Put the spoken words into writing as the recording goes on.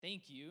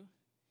Thank you.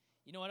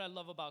 You know what I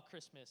love about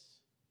Christmas?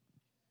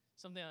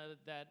 Something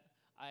that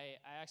I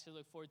actually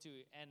look forward to.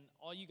 And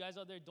all you guys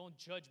out there, don't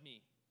judge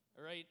me,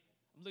 all right?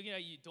 I'm looking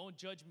at you. Don't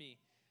judge me.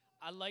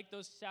 I like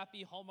those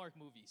sappy Hallmark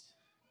movies.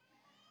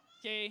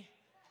 Okay?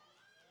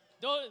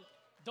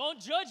 Don't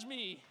judge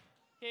me.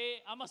 Okay?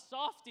 I'm a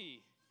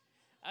softie.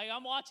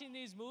 I'm watching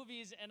these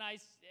movies, and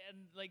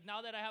like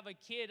now that I have a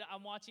kid,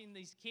 I'm watching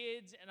these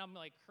kids, and I'm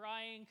like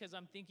crying because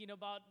I'm thinking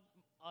about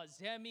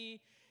Zemi.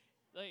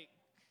 Like,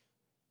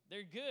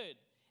 they're good.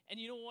 And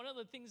you know, one of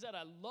the things that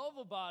I love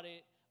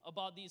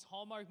about these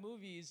Hallmark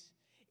movies,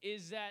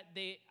 is that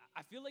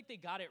I feel like they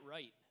got it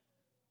right.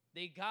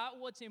 They got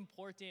what's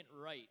important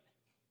right.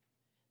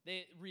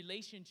 The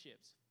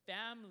relationships,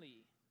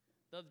 family,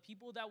 the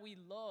people that we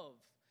love,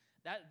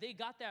 that they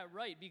got that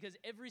right, because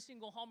every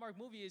single Hallmark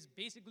movie is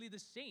basically the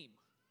same,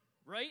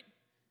 right?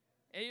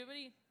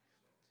 Anybody?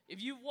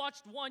 If you've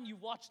watched one,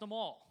 you've watched them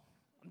all.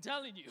 I'm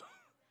telling you.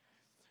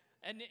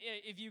 And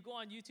if you go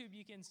on YouTube,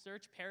 you can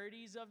search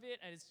parodies of it,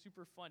 and it's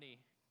super funny.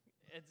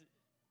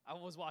 I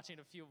was watching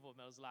a few of them.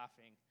 I was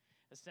laughing.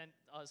 I sent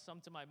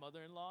some to my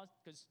mother-in-law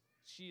because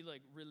she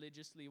like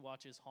religiously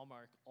watches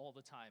Hallmark all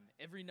the time.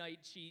 Every night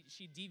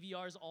she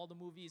DVRs all the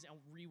movies and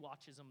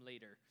rewatches them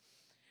later.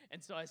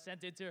 And so I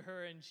sent it to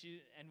her, and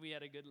we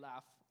had a good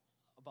laugh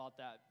about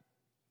that.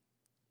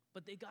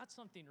 But they got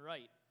something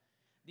right.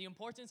 The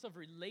importance of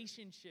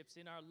relationships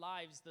in our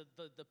lives,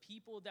 the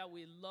people that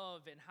we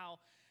love, and how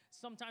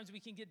sometimes we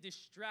can get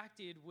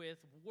distracted with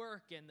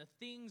work and the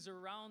things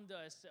around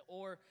us,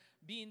 or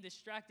being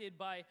distracted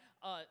by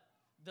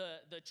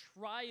the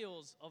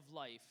trials of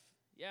life.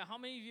 Yeah, how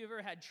many of you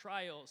ever had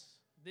trials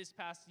this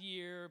past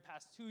year,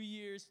 past 2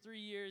 years, 3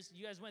 years?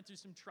 You guys went through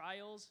some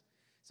trials,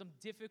 some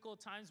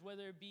difficult times,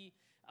 whether it be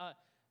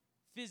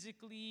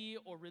physically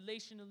or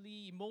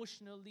relationally,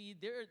 emotionally.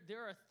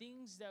 There are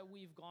things that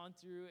we've gone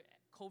through.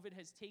 COVID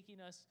has taken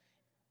us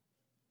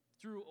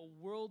through a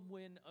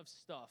whirlwind of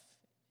stuff.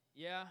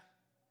 Yeah?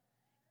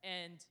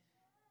 And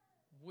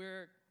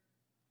where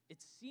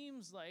it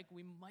seems like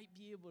we might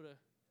be able to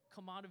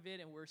come out of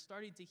it, and we're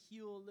starting to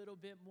heal a little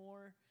bit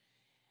more.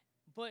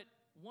 But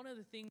one of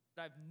the things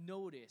that I've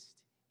noticed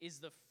is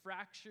the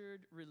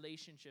fractured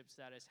relationships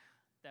that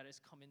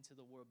has come into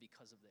the world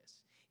because of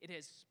this. It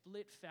has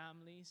split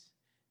families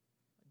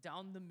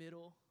down the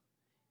middle.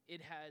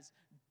 It has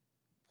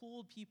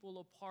pulled people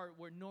apart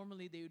where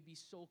normally they would be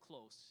so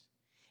close.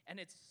 And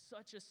it's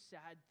such a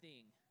sad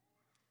thing.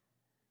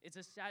 It's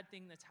a sad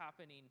thing that's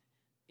happening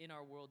in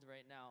our world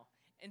right now.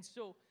 And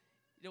so,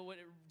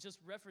 just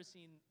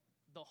referencing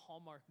the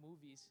Hallmark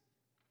movies,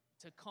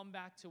 to come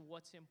back to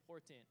what's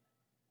important.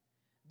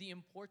 The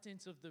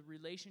importance of the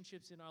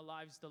relationships in our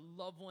lives, the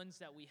loved ones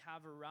that we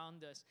have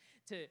around us,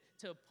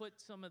 to put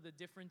some of the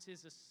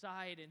differences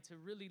aside and to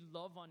really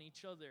love on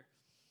each other.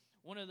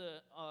 One of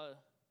the,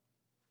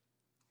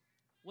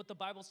 what the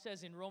Bible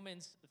says in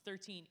Romans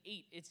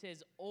 13:8, it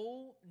says,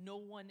 owe no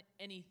one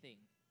anything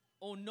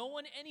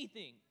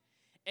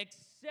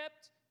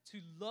except to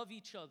love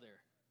each other.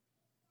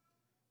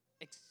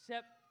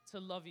 Except to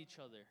love each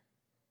other.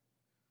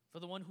 For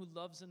the one who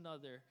loves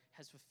another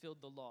has fulfilled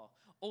the law.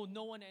 Owe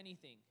no one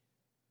anything.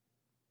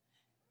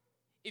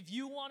 If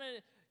you want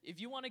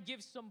to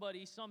give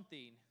somebody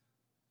something,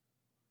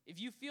 if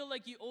you feel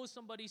like you owe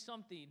somebody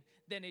something,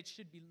 then it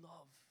should be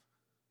love.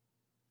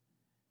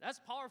 That's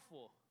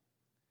powerful.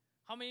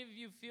 How many of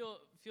you feel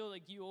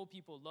like you owe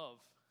people love?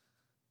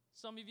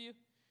 Some of you?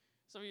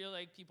 Some of you are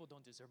like, people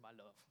don't deserve my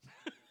love.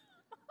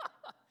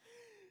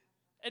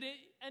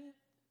 And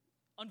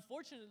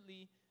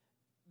unfortunately,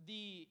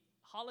 the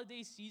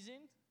holiday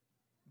season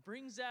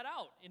brings that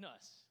out in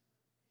us.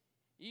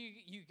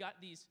 You got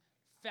these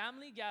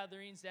family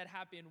gatherings that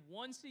happen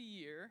once a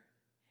year,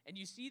 and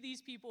you see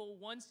these people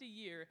once a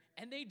year,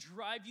 and they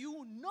drive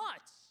you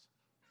nuts,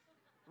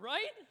 right?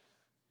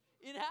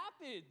 It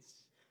happens.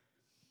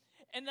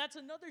 And that's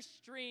another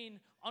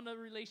strain on the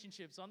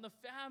relationships, on the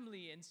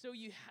family. And so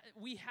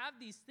we have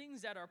these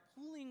things that are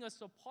pulling us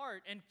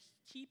apart and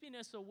keeping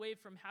us away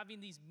from having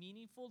these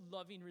meaningful,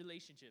 loving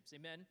relationships.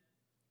 Amen?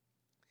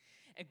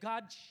 And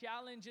God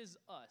challenges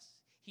us.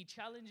 He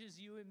challenges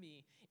you and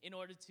me in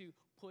order to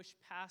push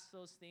past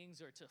those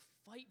things, or to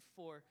fight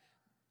for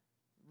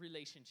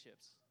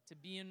relationships, to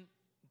be in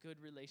good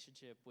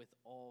relationship with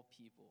all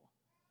people.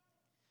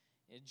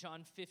 In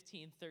John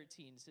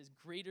 15:13, it says,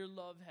 greater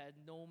love had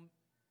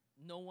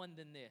no one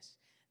than this,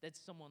 that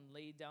someone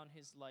laid down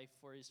his life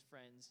for his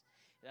friends.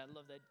 And I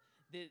love that.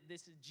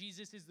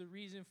 Jesus is the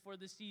reason for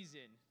the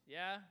season.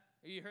 Yeah?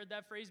 Have you heard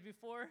that phrase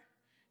before?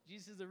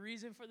 Jesus is the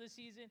reason for the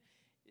season.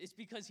 It's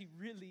because he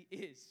really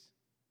is.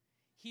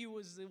 He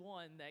was the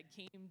one that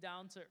came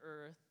down to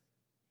earth,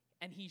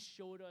 and he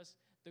showed us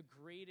the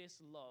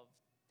greatest love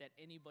that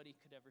anybody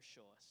could ever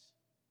show us.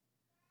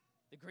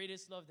 The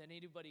greatest love that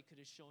anybody could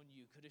have shown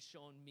you, could have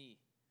shown me.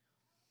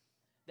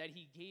 That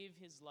he gave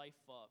his life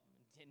up,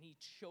 and he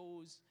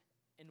chose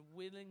and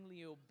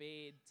willingly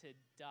obeyed to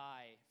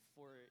die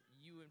for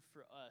you and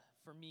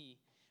for me,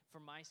 for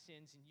my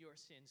sins and your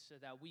sins so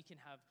that we can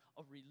have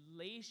a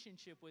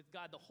relationship with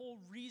God. The whole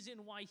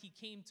reason why he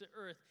came to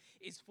earth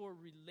is for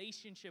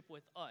relationship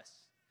with us,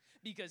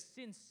 because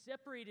sin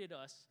separated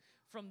us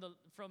from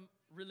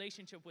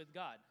relationship with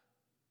God.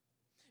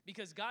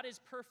 Because God is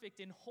perfect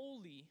and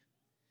holy,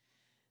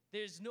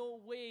 there's no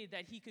way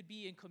that he could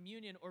be in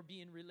communion or be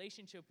in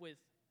relationship with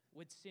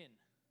sin.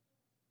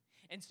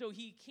 And so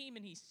he came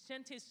and he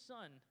sent his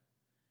son,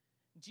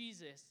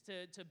 Jesus,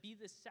 to be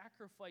the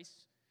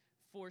sacrifice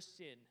for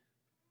sin.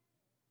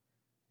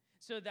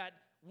 So that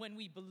when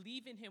we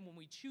believe in him, when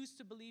we choose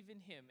to believe in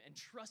him and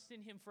trust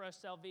in him for our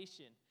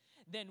salvation,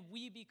 then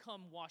we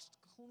become washed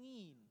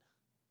clean.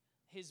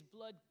 His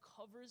blood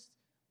covers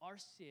our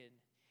sin.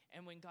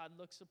 And when God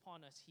looks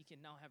upon us, he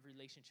can now have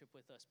relationship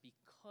with us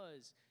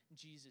because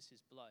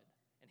Jesus' blood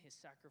and his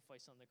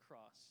sacrifice on the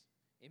cross.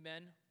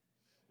 Amen?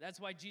 That's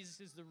why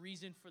Jesus is the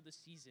reason for the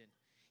season.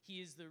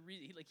 He is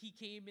he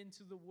came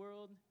into the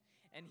world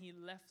and he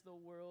left the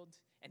world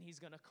and he's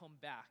going to come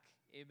back.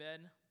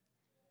 Amen?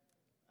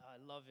 I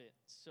love it.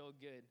 So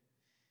good.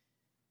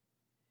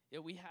 Yeah,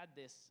 we had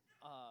this.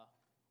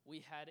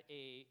 We had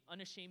a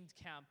Unashamed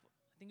camp.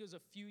 I think it was a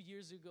few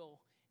years ago.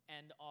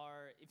 And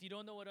if you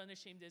don't know what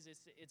Unashamed is,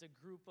 it's a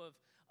group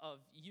of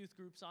youth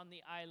groups on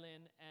the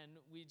island, and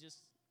we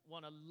just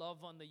want to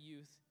love on the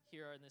youth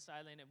here on this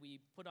island. And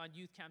we put on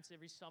youth camps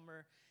every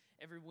summer,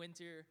 every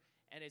winter,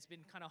 and it's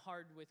been kind of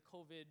hard with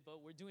COVID,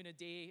 but we're doing a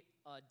day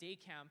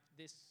camp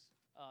this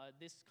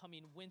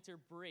coming winter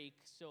break.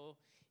 So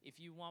if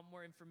you want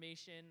more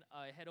information,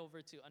 head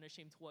over to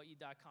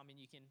unashamedhawaii.com and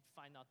you can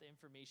find out the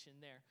information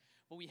there.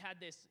 But we had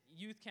this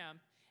youth camp,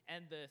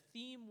 and the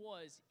theme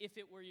was, if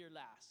it were your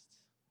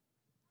last.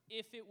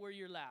 If it were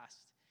your last.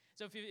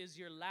 So if it was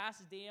your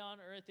last day on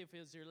earth, if it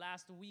was your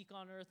last week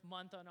on earth,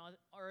 month on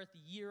earth,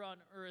 year on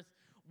earth,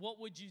 what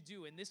would you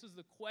do? And this was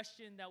the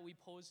question that we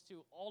posed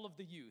to all of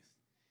the youth.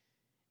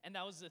 And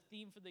that was the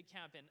theme for the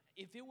camp. And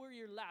if it were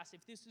your last,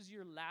 if this was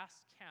your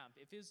last camp,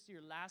 if this was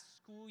your last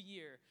school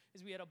year,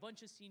 because we had a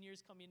bunch of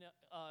seniors coming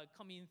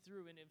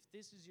through, and if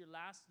this is your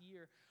last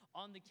year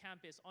on the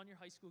campus, on your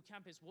high school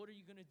campus, what are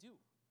you going to do?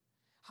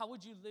 How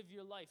would you live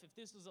your life? If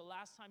this was the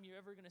last time you're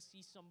ever going to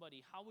see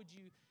somebody, how would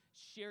you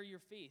share your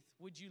faith?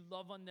 Would you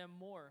love on them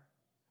more?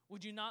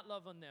 Would you not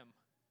love on them?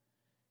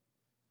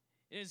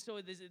 And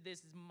so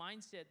this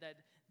mindset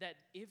that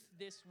if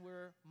this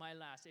were my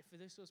last, if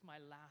this was my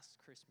last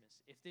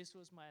Christmas, if this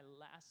was my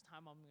last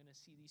time I'm going to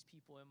see these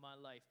people in my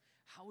life,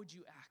 how would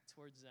you act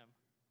towards them?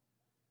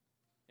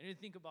 And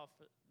think about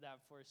that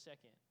for a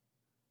second.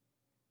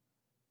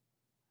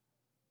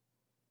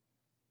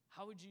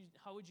 How would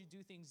you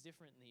do things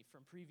differently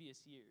from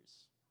previous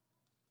years?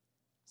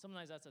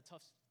 Sometimes that's a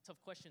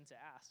tough question to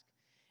ask,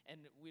 and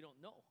we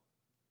don't know.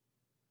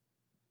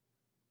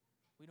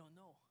 We don't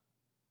know.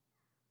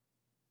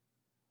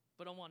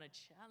 But I want to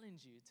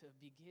challenge you to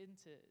begin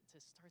to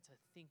start to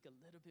think a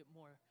little bit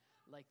more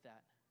like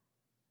that.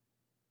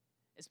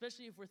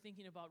 Especially if we're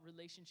thinking about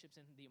relationships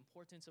and the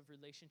importance of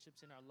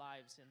relationships in our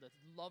lives and the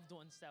loved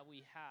ones that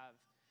we have.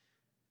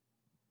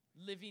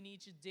 Living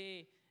each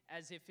day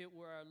as if it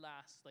were our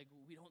last. Like,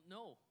 we don't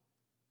know.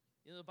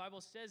 You know, the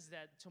Bible says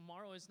that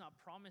tomorrow is not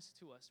promised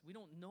to us. We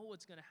don't know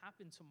what's going to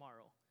happen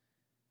tomorrow.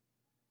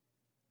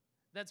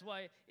 That's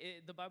why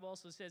the Bible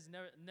also says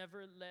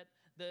never let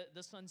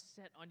the sun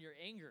set on your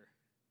anger.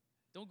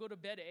 Don't go to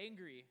bed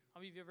angry. How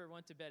many of you ever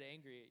went to bed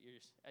angry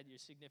at your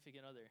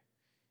significant other?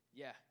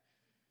 Yeah.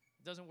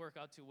 It doesn't work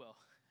out too well.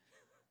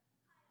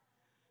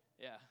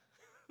 Yeah.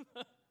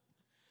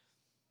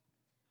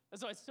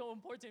 That's why it's so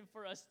important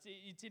for us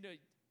to know,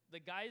 the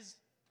guys,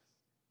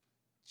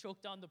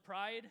 choke down the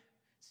pride,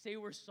 say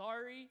we're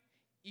sorry,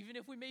 even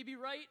if we may be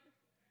right.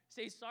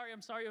 Say, sorry,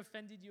 I'm sorry I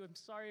offended you. I'm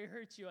sorry I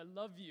hurt you. I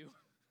love you.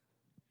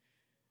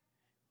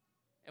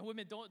 And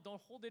women, don't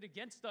hold it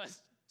against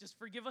us. Just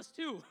forgive us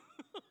too.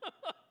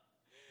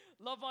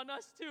 Love on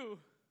us too.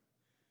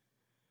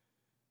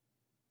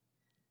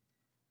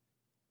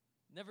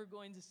 Never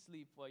going to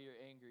sleep while you're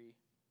angry.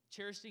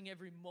 Cherishing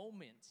every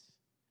moment.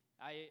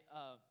 I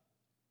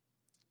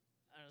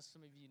don't know,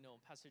 some of you know,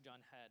 Pastor John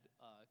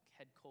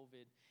had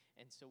COVID,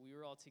 and so we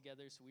were all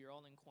together, so we were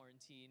all in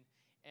quarantine,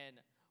 and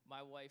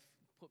my wife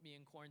put me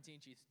in quarantine.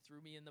 She threw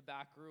me in the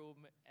back room,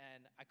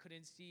 and I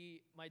couldn't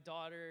see my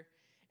daughter,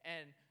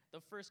 and the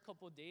first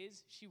couple of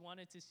days, she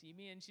wanted to see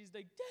me, and she's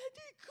like,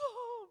 Daddy,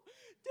 come!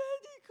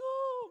 Daddy,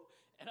 come!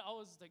 And I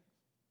was like,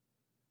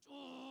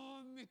 oh,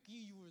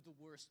 Mickey, you were the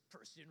worst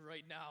person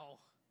right now.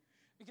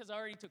 Because I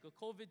already took a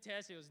COVID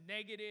test. It was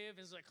negative.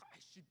 It's like, I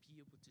should be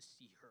able to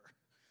see her.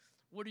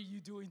 What are you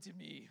doing to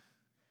me?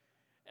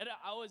 And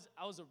I was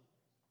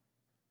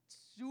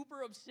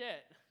super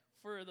upset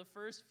for the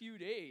first few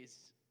days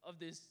of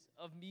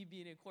me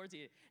being in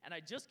quarantine. And I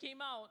just came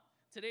out.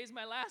 Today's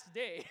my last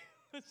day.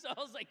 So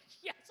I was like,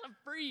 yes, I'm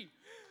free.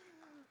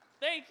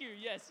 Thank you.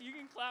 Yes, you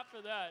can clap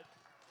for that.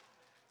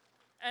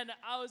 And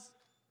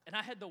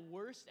I had the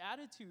worst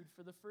attitude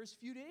for the first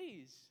few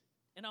days.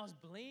 And I was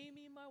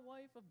blaming my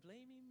wife, of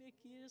blaming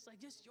Mickey. It's like,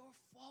 it's your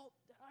fault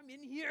that I'm in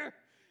here.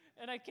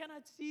 and I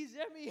cannot see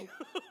Zemi.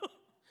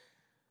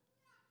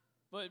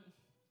 But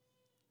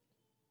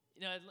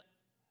you know,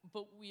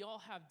 but we all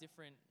have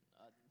different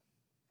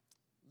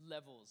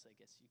levels, I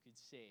guess you could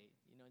say.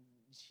 You know,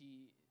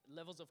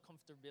 levels of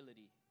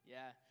comfortability.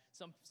 Yeah,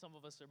 some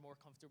of us are more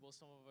comfortable,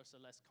 some of us are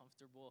less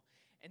comfortable,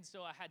 and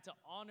so I had to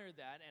honor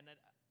that. And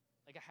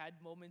like I had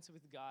moments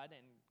with God,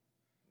 and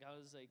God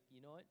was like,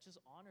 you know what? Just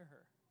honor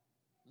her,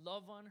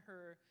 love on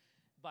her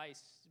by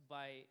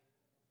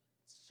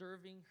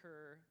serving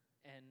her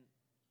and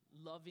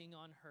loving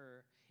on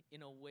her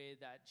in a way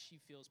that she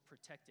feels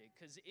protected.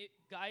 Because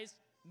guys,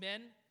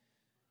 men,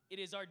 it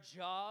is our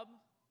job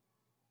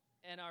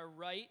and our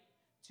right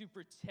to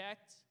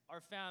protect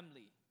our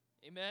family.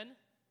 Amen?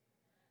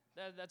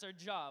 That's our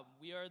job.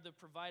 We are the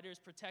providers,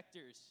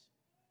 protectors,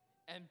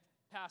 and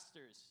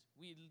pastors.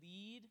 We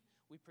lead,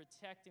 we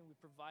protect, and we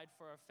provide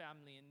for our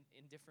family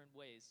in different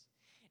ways.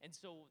 And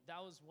so that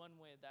was one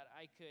way that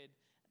I could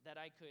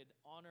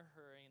honor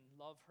her and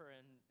love her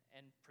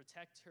and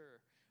protect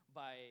her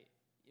by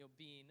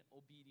being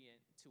obedient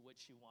to what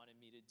she wanted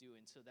me to do.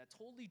 And so that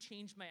totally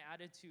changed my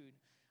attitude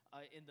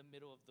in the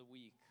middle of the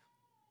week.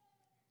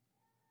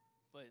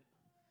 But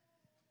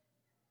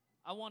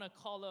I want to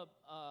call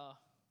up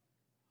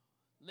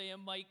Leah,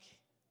 Mike,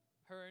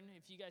 Hearn,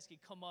 if you guys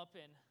could come up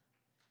and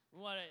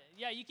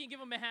you can give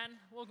them a hand.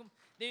 Welcome.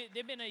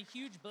 They've been a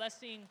huge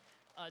blessing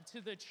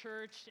to the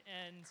church,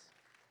 and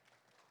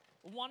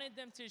wanted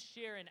them to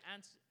share and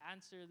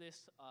answer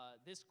this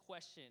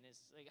question.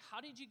 Is like, how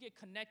did you get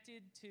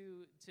connected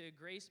to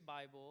Grace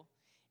Bible,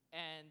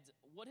 and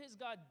what has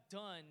God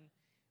done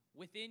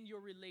within your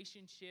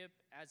relationship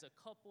as a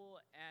couple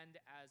and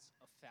as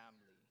a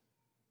family?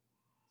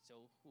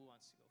 So who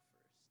wants to go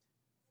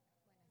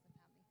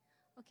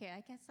first? Okay,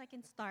 I guess I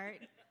can start.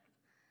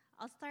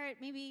 I'll start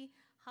maybe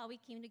how we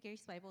came to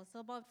Grace Bible. So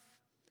about,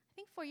 I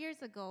think 4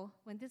 years ago,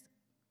 when this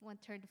one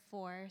turned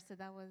 4, so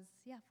that was,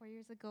 4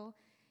 years ago,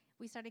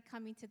 we started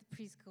coming to the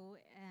preschool.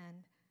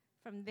 And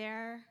from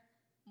there,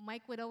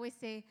 Mike would always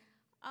say,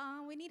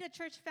 we need a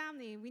church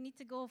family. We need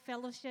to go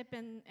fellowship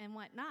and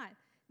whatnot.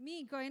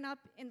 Me, growing up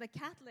in the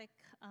Catholic,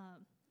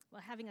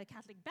 having a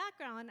Catholic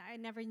background, I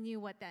never knew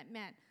what that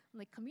meant. I'm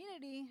like,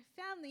 community,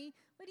 family,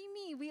 what do you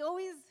mean? We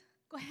always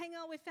go hang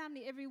out with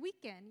family every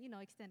weekend,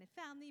 extended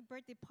family,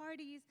 birthday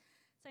parties.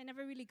 So I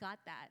never really got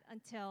that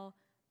until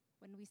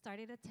when we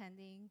started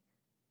attending,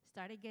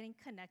 started getting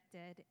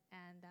connected,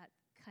 and that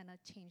kind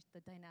of changed the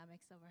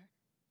dynamics of our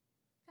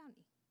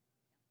family.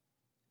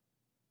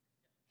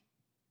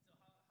 So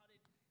how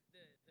did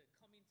the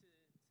coming to the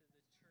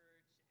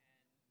church and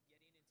getting into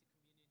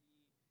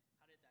community,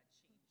 how did that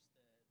change the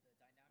dynamic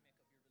of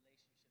your relationship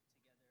together and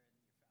your family?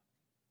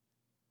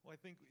 Well,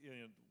 I think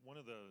one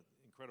of the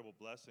incredible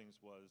blessings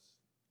was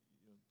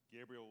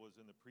Gabriel was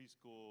in the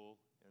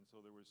preschool, and so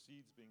there were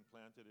seeds being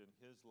planted in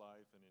his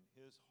life and in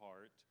his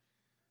heart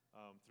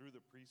through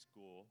the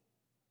preschool,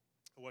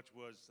 which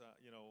was,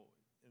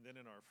 and then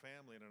in our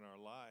family and in our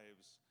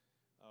lives,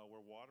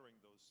 we're watering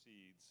those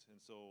seeds. And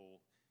so,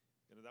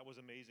 that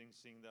was amazing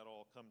seeing that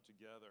all come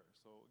together.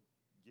 So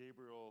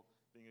Gabriel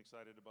being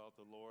excited about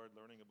the Lord,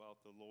 learning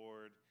about the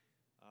Lord,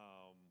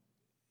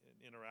 and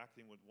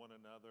interacting with one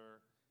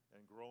another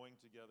and growing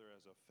together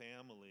as a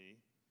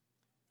family,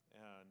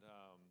 and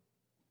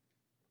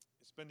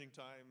spending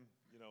time,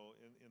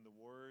 in the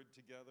Word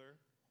together.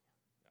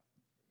 Yeah,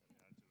 add to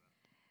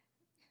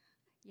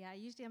that. Yeah,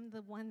 usually I'm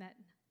the one that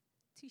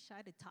too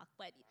shy to talk,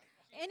 but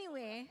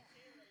anyway,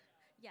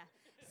 yeah.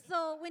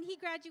 So when he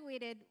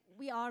graduated,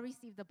 we all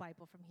received the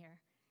Bible from here,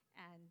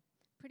 and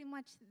pretty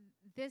much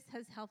this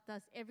has helped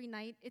us every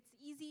night. It's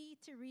easy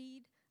to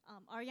read.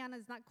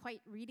 Ariana's not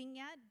quite reading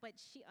yet, but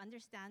she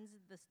understands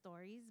the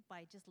stories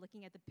by just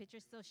looking at the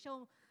pictures.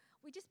 So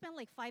we just spend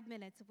like 5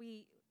 minutes.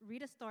 We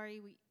read a story.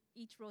 We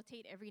each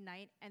rotate every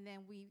night, and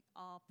then we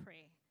all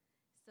pray.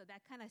 So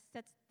that kind of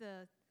sets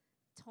the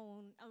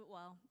tone.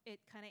 It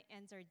kind of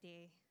ends our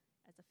day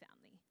as a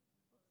family.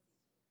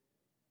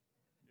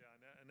 Yeah,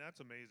 and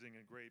that's amazing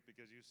and great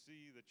because you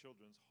see the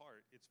children's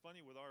heart. It's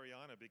funny with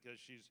Ariana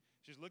because she's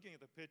looking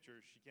at the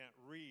pictures. She can't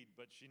read,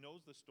 but she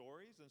knows the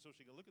stories, and so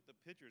she can look at the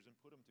pictures and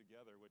put them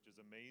together, which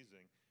is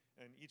amazing.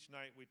 And each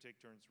night we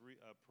take turns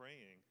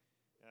praying,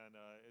 and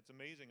it's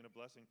amazing and a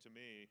blessing to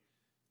me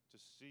to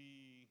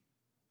see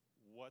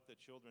what the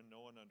children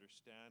know and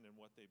understand and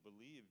what they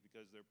believe,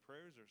 because their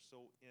prayers are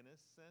so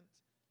innocent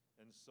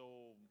and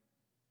so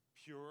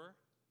pure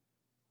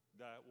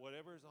that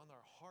whatever's on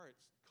their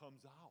hearts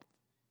comes out.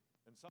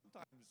 And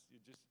sometimes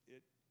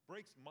it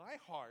breaks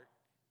my heart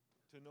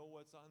to know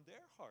what's on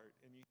their heart,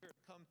 and you hear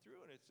it come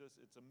through, and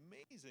it's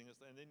amazing.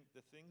 And then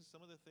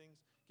some of the things,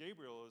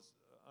 Gabriel is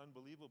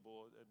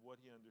unbelievable at what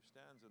he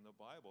understands in the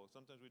Bible.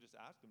 Sometimes we just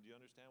ask him, do you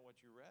understand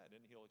what you read?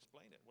 And he'll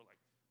explain it. We're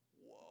like,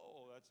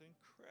 whoa, that's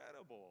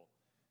incredible.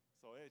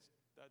 So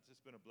that's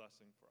just been a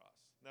blessing for us.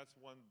 And that's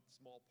one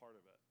small part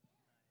of it.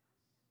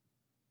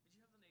 Did you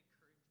have an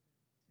encouragement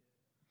to the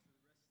rest of us, the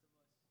families,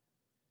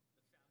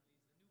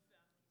 the new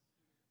families here?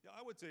 Yeah,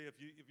 I would say if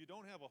you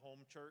don't have a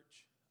home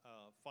church,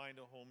 find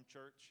a home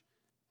church.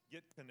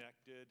 get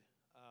connected.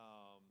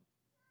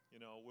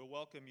 We'll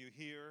welcome you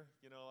here.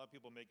 A lot of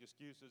people make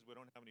excuses. We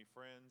don't have any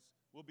friends.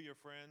 We'll be your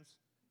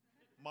friends.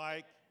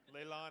 Mike,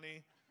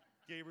 Leilani,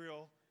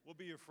 Gabriel, we'll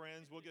be your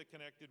friends. We'll get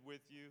connected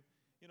with you.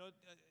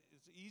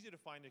 It's easy to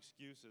find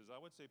excuses.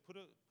 I would say put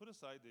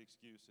aside the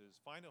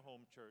excuses. Find a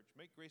home church.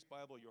 Make Grace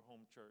Bible your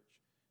home church.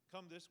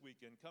 Come this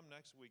weekend. Come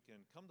next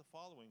weekend. Come the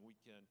following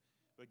weekend.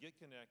 But get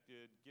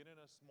connected. Get in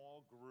a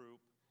small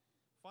group.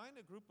 Find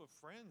a group of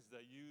friends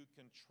that you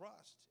can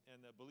trust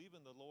and that believe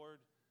in the Lord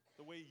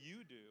the way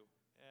you do.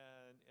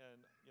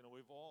 And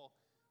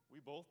we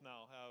both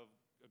now have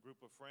a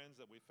group of friends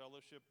that we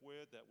fellowship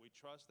with, that we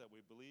trust, that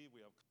we believe,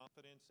 we have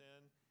confidence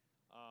in.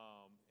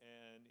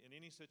 And in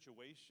any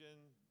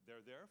situation,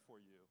 they're there for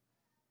you.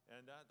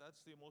 And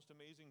that's the most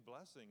amazing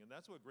blessing. And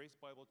that's what Grace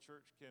Bible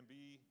Church can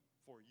be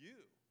for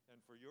you and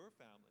for your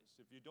families.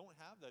 If you don't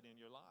have that in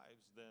your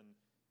lives, then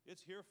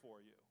it's here for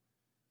you.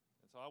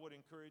 And so I would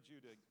encourage you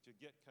to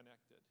get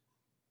connected.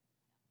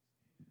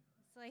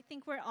 So I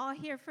think we're all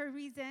here for a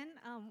reason.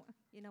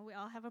 We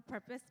all have a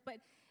purpose.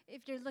 But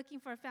if you're looking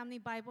for a family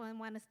Bible and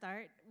want to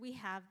start, we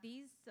have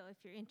these. So if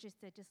you're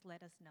interested, just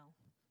let us know.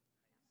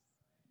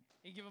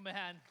 You give them a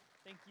hand.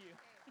 Thank you.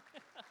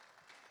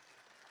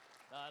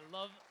 I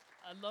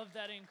love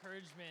that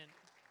encouragement.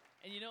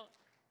 And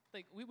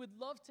we would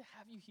love to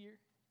have you here.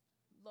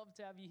 Love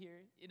to have you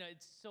here.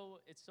 It's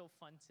so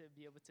fun to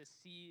be able to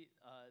see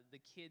the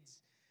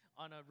kids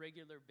on a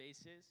regular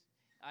basis.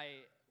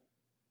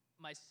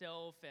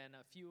 Myself and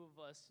a few of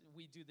us,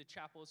 we do the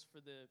chapels for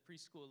the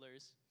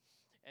preschoolers.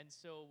 And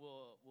so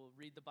we'll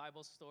read the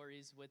Bible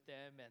stories with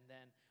them, and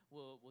then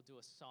we'll do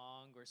a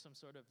song or some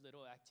sort of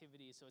little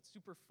activity. So it's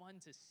super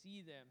fun to see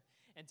them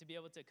and to be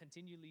able to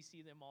continually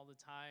see them all the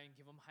time,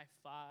 give them high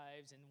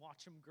fives and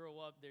watch them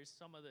grow up. There's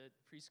some of the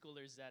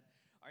preschoolers that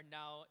are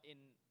now in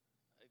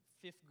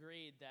 5th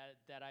grade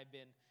that I've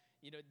been,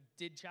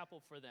 did chapel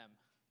for them.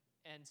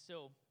 And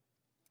so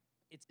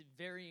it's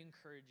very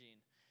encouraging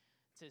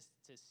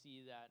to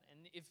see that.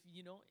 And if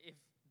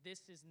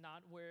this is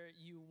not where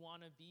you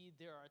want to be,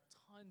 there are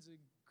tons of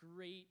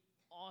great,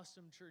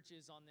 awesome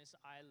churches on this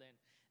island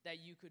that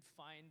you could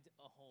find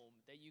a home,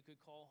 that you could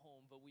call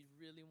home. But we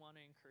really want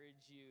to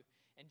encourage you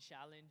and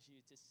challenge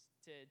you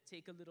to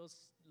take a little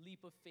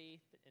leap of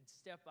faith and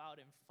step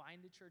out and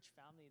find a church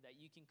family that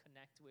you can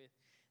connect with,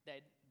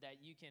 that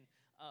you can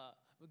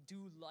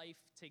do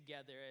life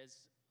together.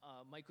 As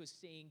Mike was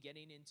saying,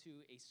 getting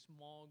into a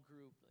small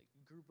group, like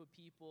a group of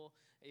people,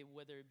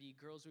 whether it be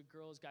girls with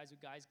girls, guys with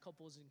guys,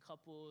 couples and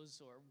couples,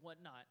 or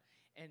whatnot,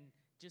 and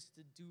just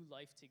to do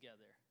life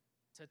together,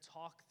 to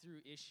talk through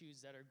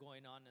issues that are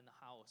going on in the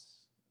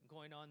house,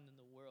 going on in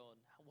the world.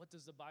 What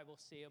does the Bible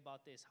say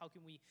about this? How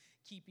can we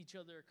keep each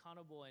other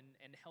accountable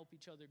and help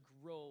each other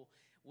grow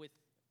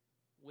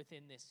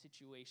within this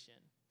situation?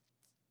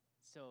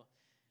 So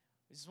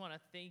I just want to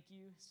thank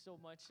you so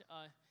much.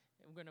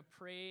 I'm going to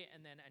pray,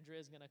 and then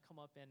Andrea's going to come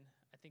up, and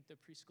I think the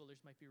preschoolers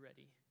might be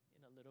ready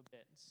in a little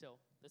bit. So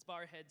let's bow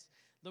our heads.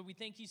 Lord, we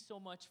thank you so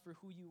much for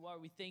who you are.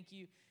 We thank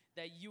you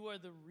that you are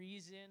the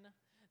reason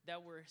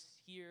that we're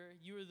here.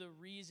 You are the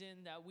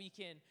reason that we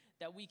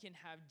can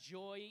have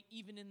joy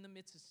even in the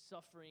midst of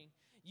suffering.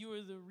 You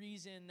are the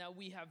reason that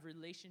we have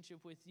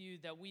relationship with you,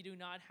 that we do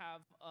not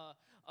have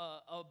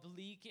a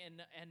bleak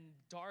and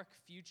dark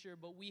future,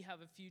 but we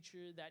have a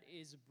future that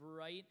is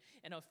bright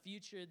and a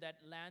future that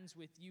lands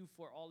with you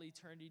for all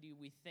eternity.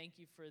 We thank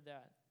you for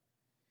that.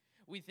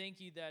 We thank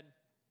you that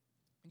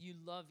you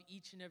love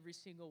each and every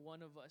single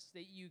one of us,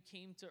 that you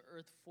came to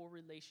earth for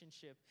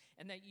relationship,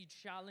 and that you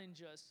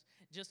challenge us,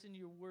 just in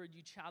your word,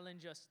 you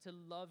challenge us to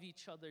love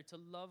each other, to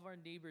love our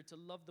neighbor, to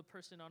love the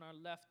person on our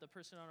left, the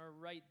person on our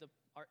right,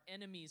 our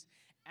enemies,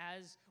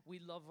 as we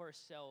love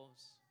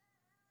ourselves.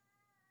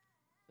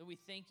 That we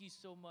thank you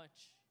so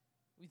much.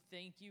 We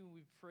thank you,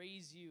 we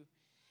praise you.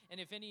 And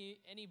if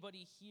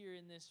anybody here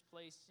in this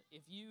place,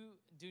 if you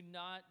do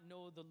not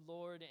know the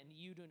Lord and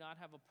you do not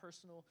have a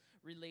personal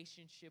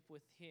relationship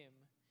with him,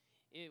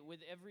 with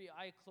every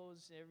eye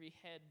closed and every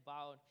head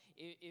bowed,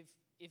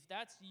 if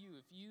that's you,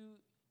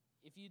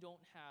 if you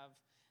don't have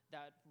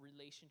that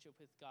relationship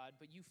with God,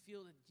 but you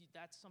feel that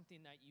that's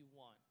something that you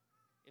want,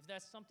 if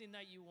that's something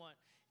that you want,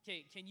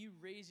 okay, can you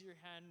raise your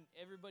hand,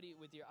 everybody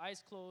with your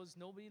eyes closed,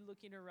 nobody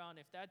looking around?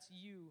 If that's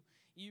you,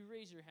 you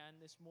raise your hand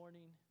this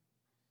morning.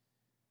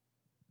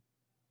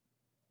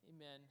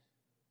 Amen.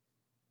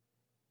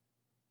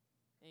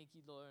 Thank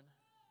you, Lord.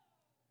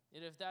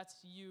 And if that's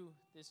you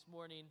this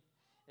morning,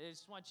 I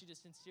just want you to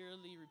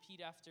sincerely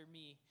repeat after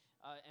me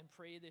and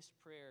pray this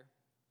prayer.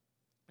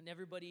 And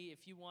everybody,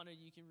 if you want to,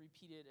 you can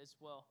repeat it as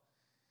well.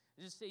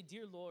 Just say,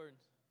 "Dear Lord,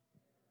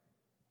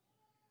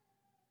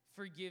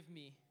 forgive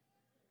me.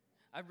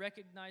 I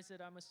recognize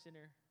that I'm a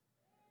sinner.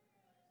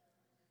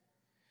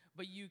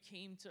 But you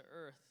came to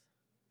earth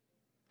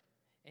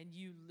and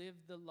you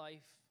lived the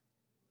life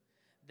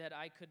that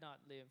I could not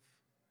live.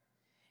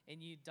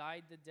 And you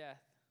died the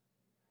death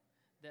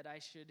that I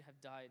should have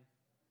died.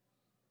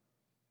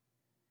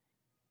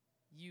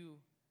 You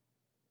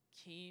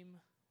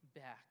came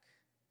back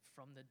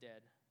from the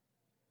dead.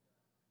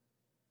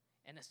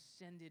 and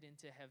ascended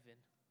into heaven.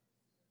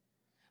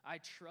 I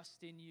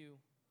trust in you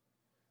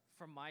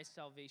for my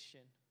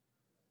salvation.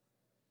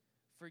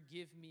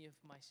 Forgive me of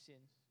my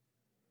sins.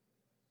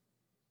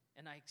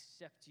 And I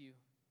accept you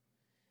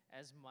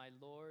as my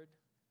Lord,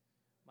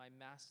 my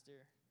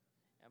Master,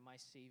 and my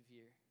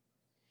Savior.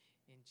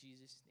 In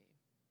Jesus'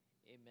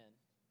 name, amen.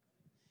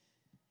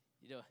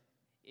 You know,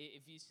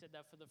 if you said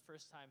that for the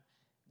first time,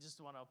 I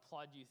just want to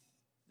applaud you.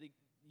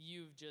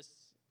 You've just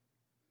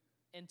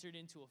entered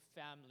into a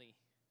family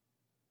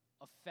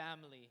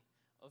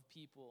of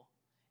people.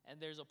 And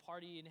there's a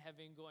party in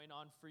heaven going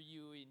on for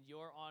you in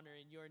your honor,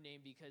 in your name,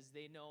 because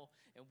they know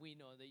and we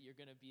know that you're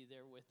going to be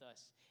there with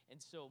us.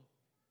 And so,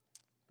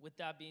 with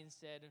that being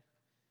said,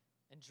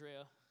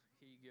 Andrea,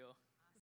 here you go.